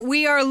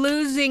we are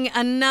losing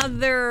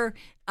another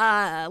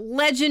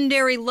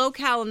legendary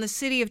locale in the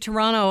city of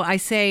Toronto. I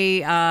say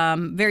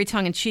very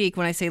tongue-in-cheek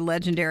when I say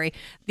legendary.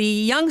 The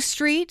Yonge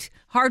Street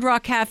Hard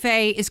Rock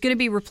Cafe is going to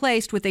be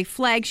replaced with a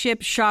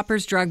flagship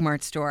Shoppers Drug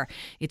Mart store.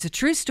 It's a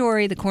true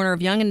story, the corner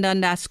of Yonge and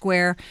Dundas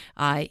Square.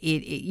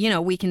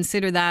 We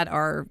consider that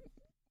our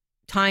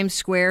Times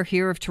Square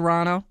here of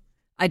Toronto.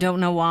 I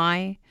don't know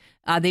why.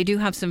 They do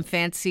have some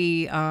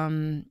fancy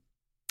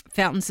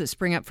fountains that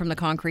spring up from the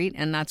concrete,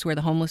 and that's where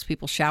the homeless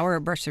people shower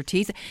or brush their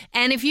teeth.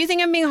 And if you think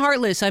I'm being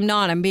heartless, I'm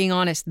not. I'm being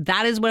honest.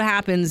 That is what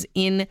happens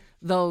in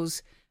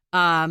those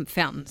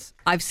fountains.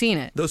 I've seen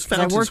it. Those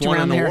fountains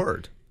won an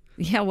award.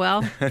 Yeah,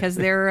 well, because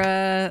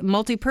they're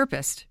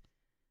multi-purposed.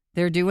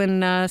 They're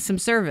doing some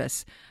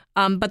service.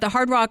 But the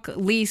Hard Rock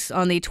lease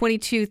on the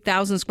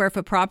 22,000 square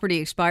foot property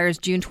expires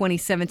June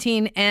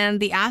 2017, and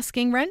the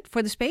asking rent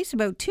for the space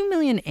about $2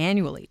 million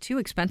annually. Too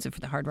expensive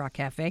for the Hard Rock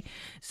Cafe.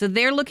 So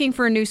they're looking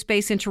for a new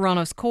space in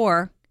Toronto's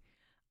core.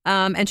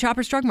 And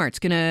Shoppers Drug Mart's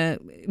going to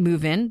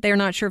move in. They're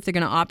not sure if they're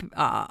going to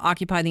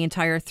occupy the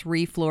entire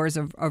 3 floors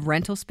of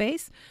rental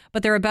space,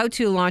 but they're about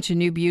to launch a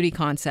new beauty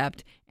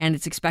concept, and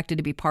it's expected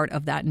to be part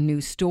of that new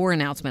store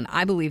announcement.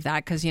 I believe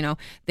that because,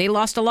 they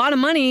lost a lot of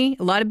money,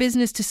 a lot of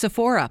business to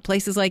Sephora,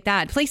 places like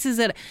that. Places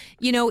that,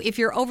 if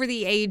you're over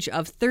the age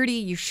of 30,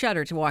 you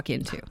shudder to walk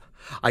into.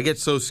 I get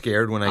so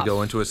scared when I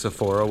go into a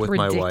Sephora with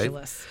my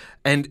wife.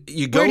 And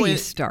you go Where do in, you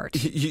start?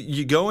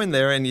 You go in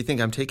there and you think,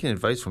 I'm taking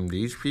advice from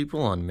these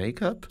people on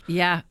makeup?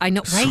 Yeah, I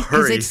know, right?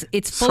 Because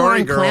it's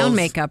full-on clown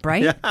makeup,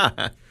 right?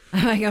 Yeah.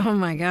 I'm like, oh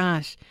my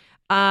gosh.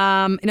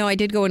 No, I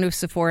did go into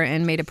Sephora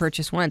and made a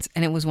purchase once,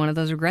 and it was one of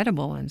those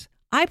regrettable ones.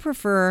 I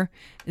prefer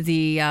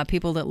the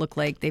people that look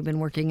like they've been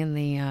working in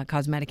the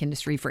cosmetic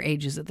industry for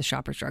ages at the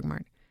Shoppers Drug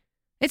Mart.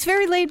 It's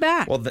very laid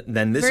back. Well,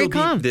 then this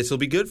will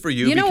be good for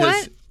you. You know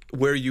because what?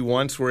 Where you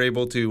once were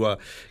able to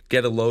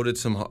get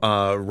some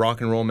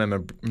rock and roll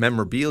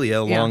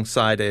memorabilia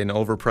alongside an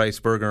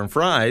overpriced burger and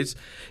fries,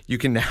 you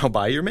can now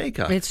buy your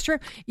makeup. It's true.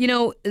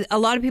 A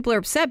lot of people are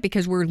upset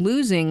because we're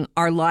losing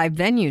our live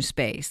venue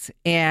space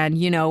and,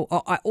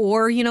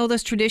 or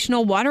those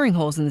traditional watering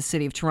holes in the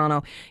city of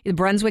Toronto. The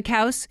Brunswick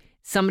House,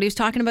 somebody was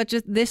talking about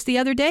just this the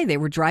other day. They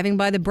were driving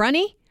by the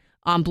Brunny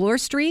on Bloor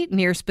Street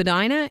near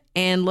Spadina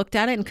and looked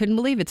at it and couldn't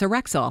believe it's a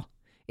Rexall.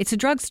 It's a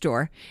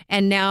drugstore,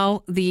 and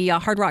now the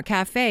Hard Rock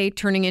Cafe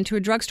turning into a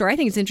drugstore. I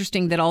think it's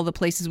interesting that all the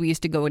places we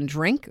used to go and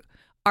drink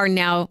are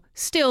now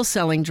still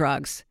selling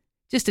drugs,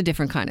 just a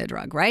different kind of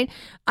drug, right?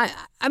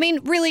 I mean,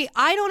 really,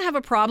 I don't have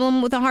a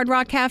problem with the Hard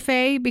Rock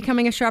Cafe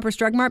becoming a Shoppers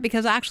Drug Mart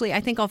because actually I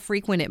think I'll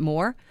frequent it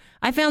more.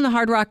 I found the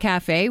Hard Rock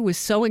Cafe was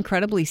so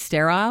incredibly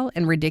sterile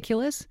and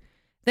ridiculous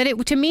that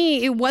to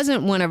me, it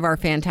wasn't one of our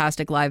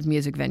fantastic live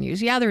music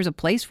venues. Yeah, there's a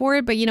place for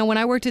it, but when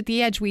I worked at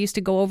the Edge, we used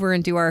to go over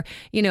and do our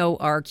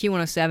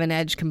Q107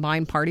 Edge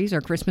combined parties, our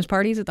Christmas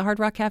parties at the Hard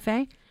Rock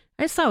Cafe.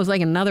 I just thought it was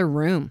like another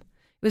room.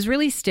 It was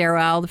really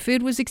sterile. The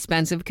food was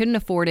expensive. Couldn't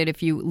afford it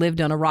if you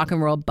lived on a rock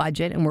and roll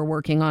budget and were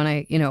working on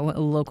a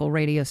local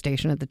radio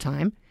station at the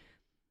time.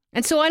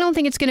 And so I don't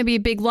think it's going to be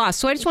a big loss.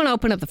 So I just want to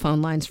open up the phone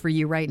lines for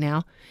you right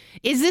now.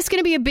 Is this going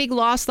to be a big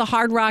loss, the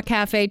Hard Rock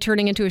Cafe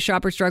turning into a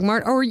Shoppers Drug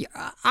Mart? Or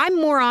I'm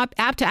more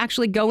apt to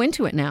actually go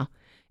into it now.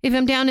 If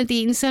I'm down at the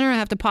Eaton Center, I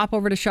have to pop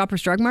over to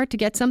Shoppers Drug Mart to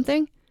get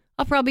something.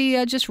 I'll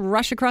probably just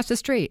rush across the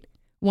street.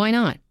 Why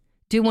not?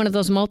 Do one of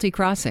those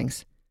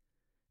multi-crossings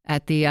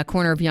at the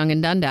corner of Yonge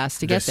and Dundas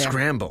to get there.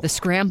 The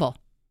scramble.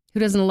 Who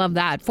doesn't love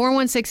that?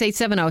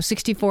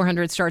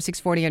 416-870-6400, star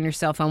 640 on your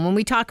cell phone. When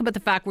we talk about the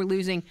fact we're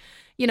losing,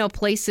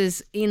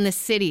 places in the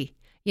city,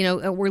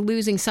 we're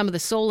losing some of the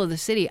soul of the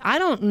city. I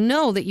don't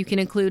know that you can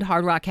include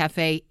Hard Rock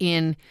Cafe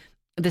in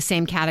the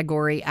same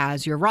category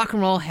as your Rock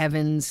and Roll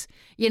Heavens,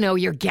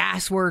 your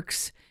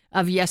Gasworks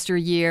of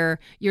yesteryear,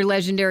 your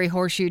legendary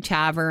Horseshoe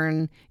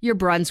Tavern, your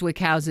Brunswick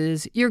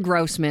Houses, your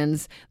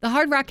Grossman's. The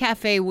Hard Rock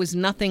Cafe was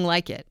nothing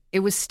like it. It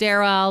was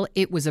sterile.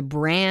 It was a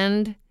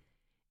brand.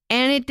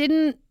 And it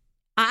didn't,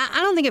 I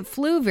don't think it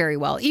flew very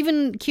well.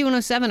 Even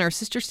Q107, our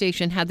sister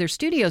station, had their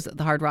studios at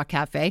the Hard Rock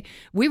Cafe.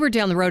 We were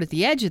down the road at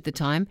the Edge at the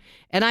time.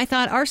 And I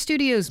thought our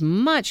studio is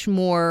much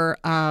more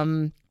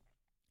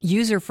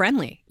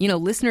user-friendly.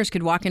 Listeners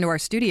could walk into our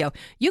studio.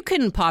 You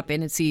couldn't pop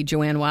in and see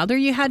Joanne Wilder.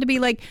 You had to be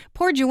like,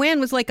 poor Joanne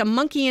was like a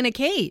monkey in a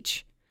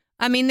cage.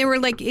 I mean, they were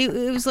like,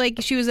 it was like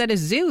she was at a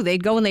zoo.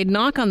 They'd go and they'd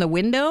knock on the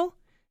window.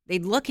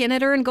 They'd look in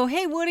at her and go,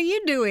 hey, what are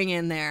you doing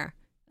in there?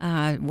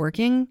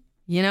 Working.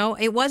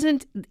 It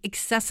wasn't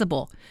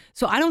accessible.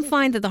 So I don't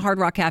find that the Hard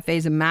Rock Cafe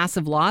is a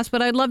massive loss,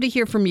 but I'd love to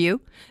hear from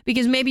you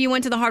because maybe you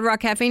went to the Hard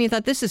Rock Cafe and you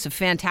thought this is a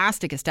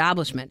fantastic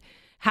establishment.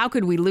 How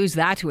could we lose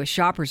that to a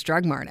Shoppers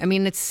Drug Mart? I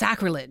mean, it's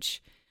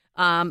sacrilege.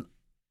 I'm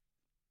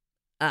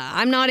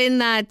not in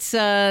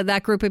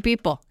that group of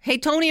people. Hey,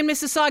 Tony in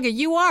Mississauga,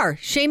 you are.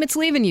 Shame it's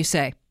leaving, you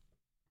say.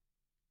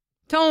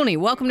 Tony,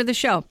 welcome to the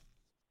show.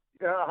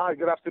 Yeah, hi,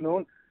 good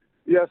afternoon.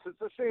 Yes,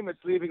 it's a shame it's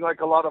leaving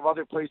like a lot of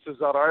other places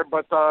that are,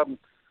 but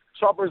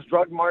Shoppers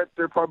Drug Mart,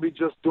 they're probably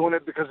just doing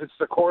it because it's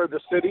the core of the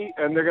city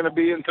and they're going to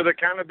be into the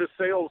cannabis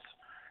sales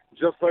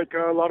just like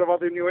a lot of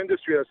other new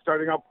industry that's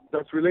starting up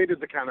that's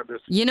related to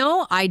cannabis. You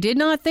know, I did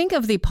not think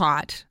of the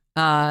pot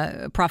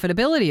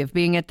profitability of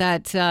being at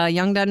that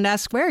Yonge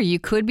Dundas Square. You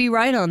could be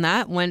right on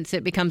that once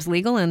it becomes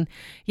legal, and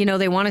you know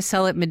they want to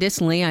sell it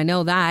medicinally. I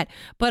know that,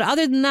 but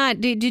other than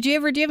that, do you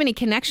have any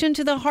connection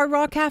to the Hard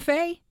Rock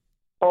Cafe?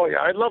 Oh yeah,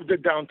 I loved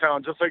it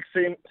downtown. Just like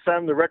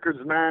Sam the Records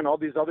Man, all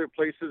these other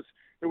places.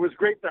 It was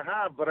great to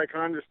have, but I can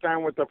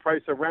understand with the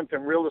price of rent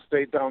and real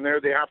estate down there,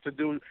 they have to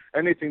do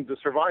anything to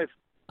survive.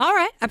 All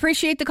right. I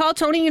appreciate the call,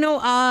 Tony. You know,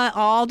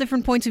 all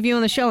different points of view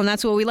on the show, and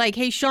that's what we like.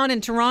 Hey, Sean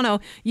in Toronto,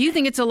 you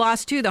think it's a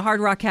loss too, the Hard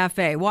Rock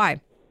Cafe. Why?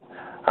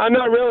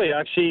 Not really.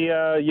 Actually,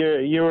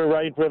 you were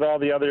right with all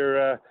the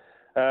other,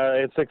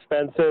 it's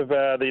expensive.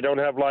 They don't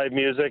have live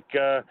music.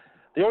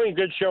 The only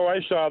good show I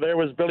saw there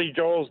was Billy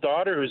Joel's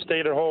daughter, who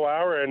stayed a whole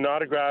hour and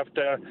autographed,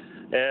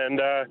 and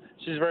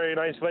she's a very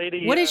nice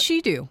lady. What does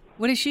she do?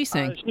 What does she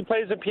sing? She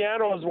plays the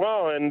piano as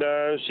well, and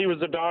she was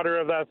the daughter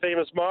of that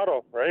famous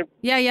model, right?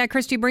 Yeah,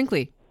 Christy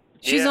Brinkley.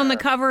 She's on the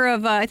cover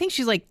of, I think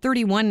she's like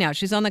 31 now.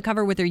 She's on the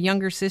cover with her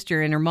younger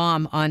sister and her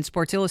mom on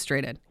Sports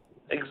Illustrated.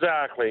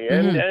 Exactly.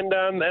 And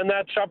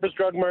that Shoppers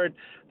Drug Mart,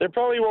 there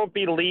probably won't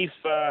be leaf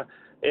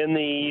in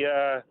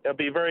the, it'll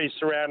be very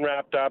saran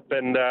wrapped up,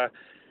 and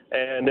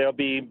there'll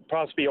be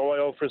possibly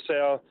oil for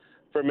sale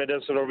for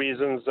medicinal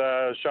reasons.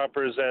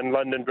 Shoppers and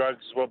London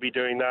Drugs will be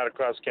doing that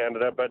across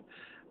Canada. But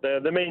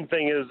the main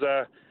thing is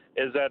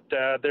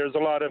that there's a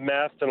lot of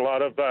meth and a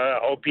lot of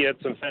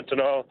opiates and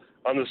fentanyl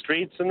on the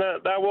streets, and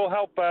that will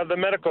help the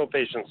medical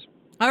patients.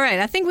 All right.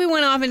 I think we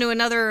went off into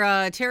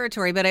another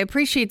territory, but I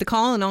appreciate the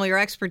call and all your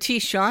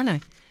expertise, Sean.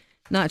 I'm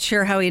not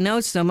sure how he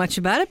knows so much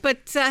about it,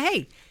 but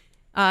hey,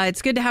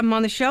 it's good to have him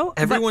on the show.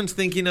 Everyone's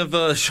thinking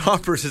of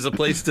Shoppers as a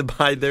place to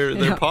buy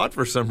their pot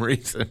for some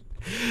reason.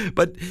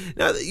 But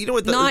now, you know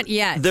what? Not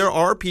yet. There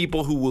are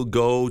people who will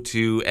go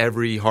to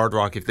every Hard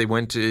Rock. If they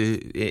went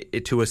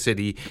to a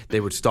city,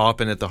 they would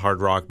stop in at the Hard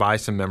Rock, buy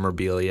some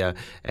memorabilia.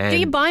 And do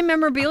you buy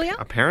memorabilia?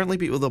 Apparently,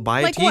 people they'll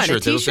buy like a T-shirt. What, a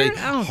T-shirt? They'll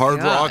say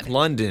Hard Rock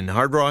London,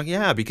 Hard Rock,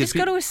 yeah. Because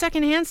just go to a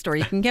secondhand store.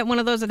 You can get one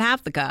of those at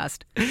half the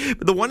cost.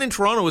 But the one in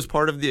Toronto was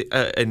part of the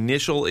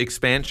initial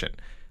expansion.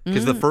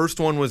 Because the first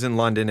one was in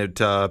London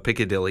at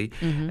Piccadilly,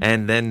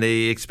 and then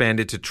they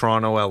expanded to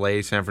Toronto,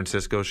 LA, San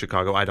Francisco,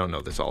 Chicago. I don't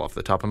know this all off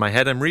the top of my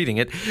head. I'm reading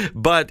it.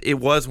 But it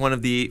was one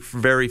of the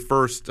very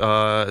first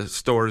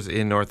stores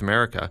in North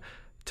America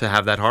to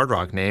have that Hard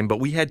Rock name.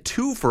 But we had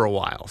two for a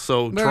while.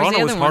 So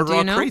Toronto was Hard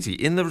Rock crazy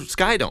in the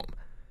Sky Dome.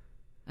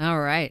 All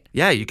right.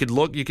 Yeah, you could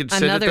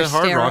sit at the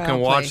Hard Rock and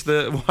watch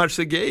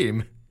the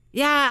game.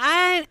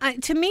 Yeah,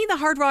 to me, the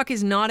Hard Rock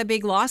is not a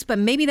big loss, but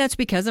maybe that's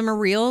because I'm a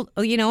real,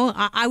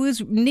 I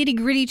was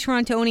nitty-gritty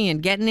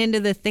Torontonian, getting into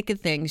the thick of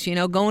things,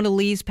 going to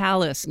Lee's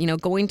Palace,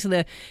 going to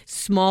the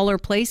smaller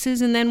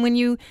places. And then when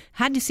you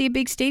had to see a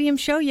big stadium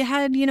show, you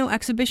had,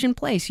 Exhibition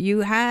Place. You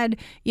had,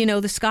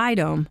 the Sky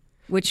Dome,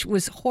 which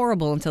was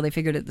horrible until they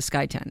figured out the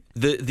Sky Tent.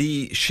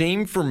 The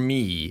shame for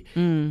me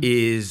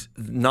is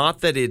not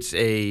that it's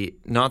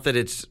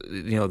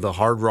the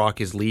Hard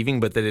Rock is leaving,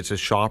 but that it's a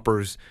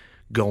Shoppers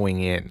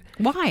going in.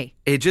 Why?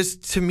 It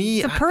just, to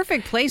me, it's a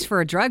perfect place for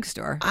a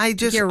drugstore.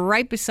 You're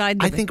right beside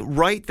the... I think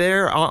right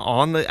there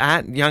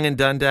at Yonge and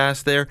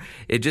Dundas there,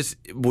 it just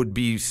would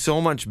be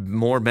so much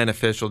more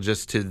beneficial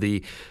just to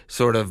the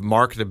sort of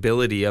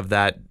marketability of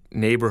that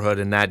neighborhood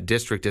and that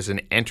district as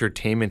an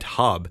entertainment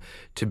hub,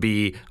 to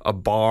be a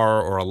bar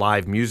or a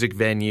live music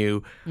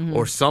venue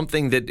or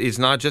something that is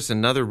not just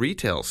another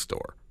retail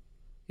store.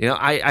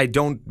 I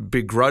don't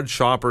begrudge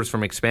Shoppers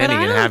from expanding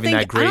and having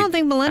that great I don't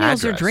think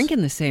millennials address. are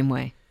drinking the same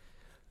way,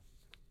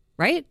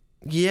 right?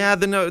 Yeah,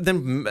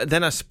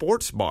 then a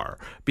sports bar,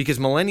 because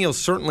millennials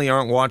certainly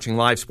aren't watching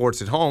live sports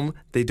at home.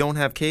 They don't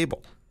have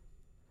cable.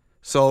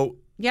 So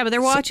yeah, but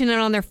they're watching it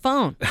on their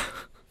phone.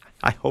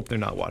 I hope they're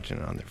not watching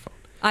it on their phone.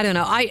 I don't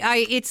know.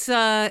 It's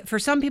for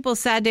some people,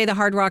 sad day. The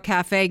Hard Rock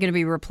Cafe going to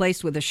be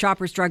replaced with a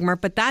Shoppers Drug Mart,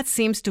 but that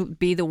seems to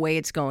be the way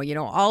it's going.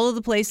 All of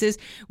the places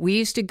we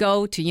used to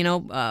go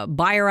to,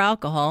 buy our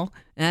alcohol,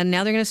 and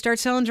now they're going to start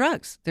selling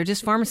drugs. They're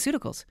just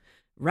pharmaceuticals.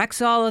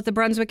 Rexall at the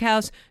Brunswick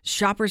House,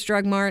 Shoppers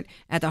Drug Mart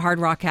at the Hard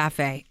Rock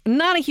Cafe.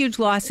 Not a huge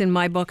loss in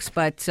my books,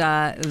 but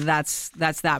that's that